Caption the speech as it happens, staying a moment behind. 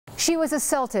She was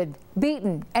assaulted,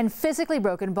 beaten, and physically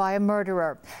broken by a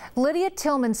murderer. Lydia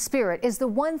Tillman's spirit is the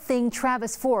one thing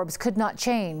Travis Forbes could not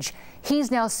change. He's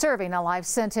now serving a life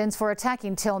sentence for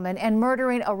attacking Tillman and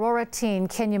murdering Aurora teen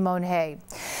Kenya Monhay.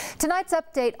 Tonight's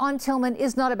update on Tillman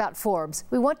is not about Forbes.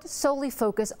 We want to solely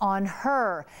focus on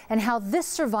her and how this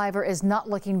survivor is not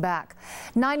looking back.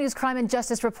 9 News crime and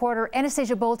justice reporter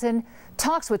Anastasia Bolton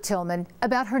talks with Tillman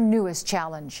about her newest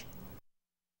challenge.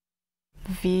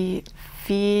 Big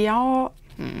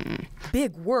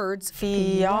words.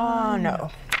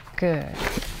 Piano. Good.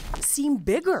 Seem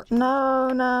bigger.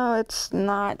 No, it's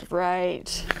not right.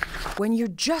 When you're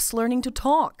just learning to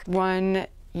talk. 1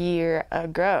 year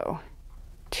ago,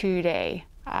 today,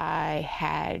 I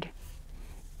had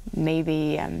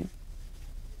maybe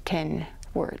 10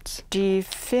 words.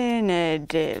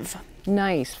 Definitive.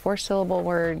 Nice, 4-syllable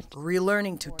word.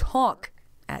 Relearning to talk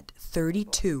at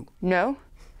 32. No.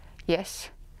 Yes.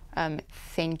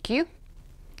 Thank you.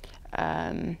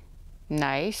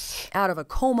 Nice. Out of a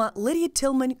coma, Lydia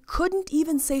Tillman couldn't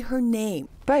even say her name.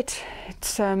 But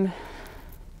it's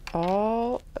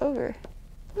all over.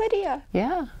 Lydia.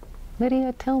 Yeah,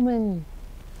 Lydia Tillman.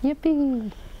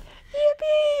 Yippee.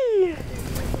 Yippee!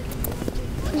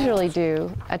 You really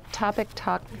do a topic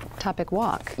talk, topic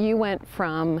walk. You went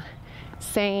from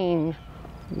saying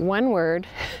one word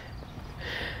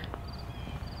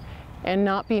and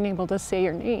not being able to say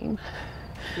your name.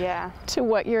 Yeah. To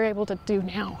what you're able to do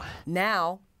now.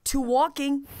 Now to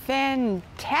walking.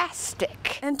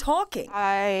 Fantastic. And talking.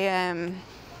 I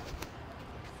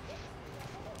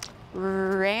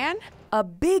ran. A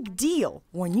big deal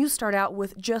when you start out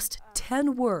with just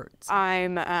 10 words.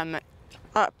 I'm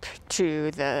up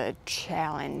to the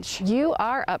challenge. You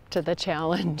are up to the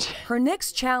challenge. Her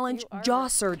next challenge, jaw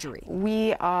surgery.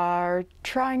 We are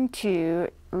trying to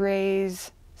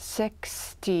raise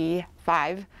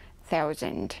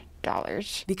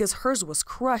 $65,000. Because hers was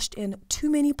crushed in too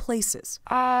many places.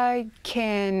 I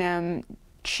can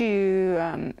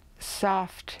chew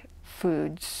soft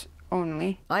foods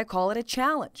only. I call it a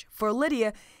challenge. For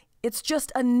Lydia, it's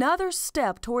just another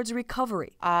step towards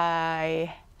recovery.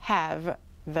 I have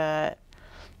the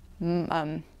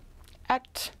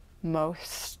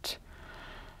utmost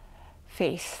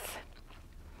faith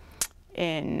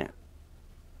in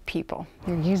people.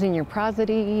 You're using your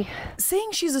prosody.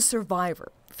 Saying she's a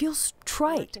survivor feels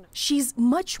trite. She's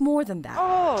much more than that.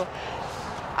 Oh,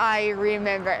 I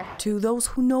remember. To those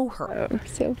who know her. I'm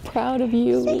so proud of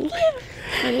you. Thank you.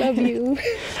 I love you.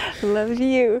 Love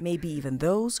you. Maybe even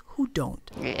those who don't.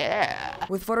 Yeah.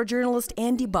 With photojournalist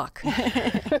Andy Buck.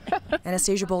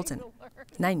 Anastasia Bolton,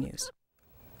 9 News.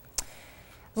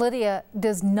 Lydia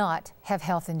does not have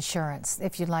health insurance.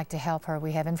 If you'd like to help her,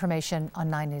 we have information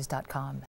on 9news.com.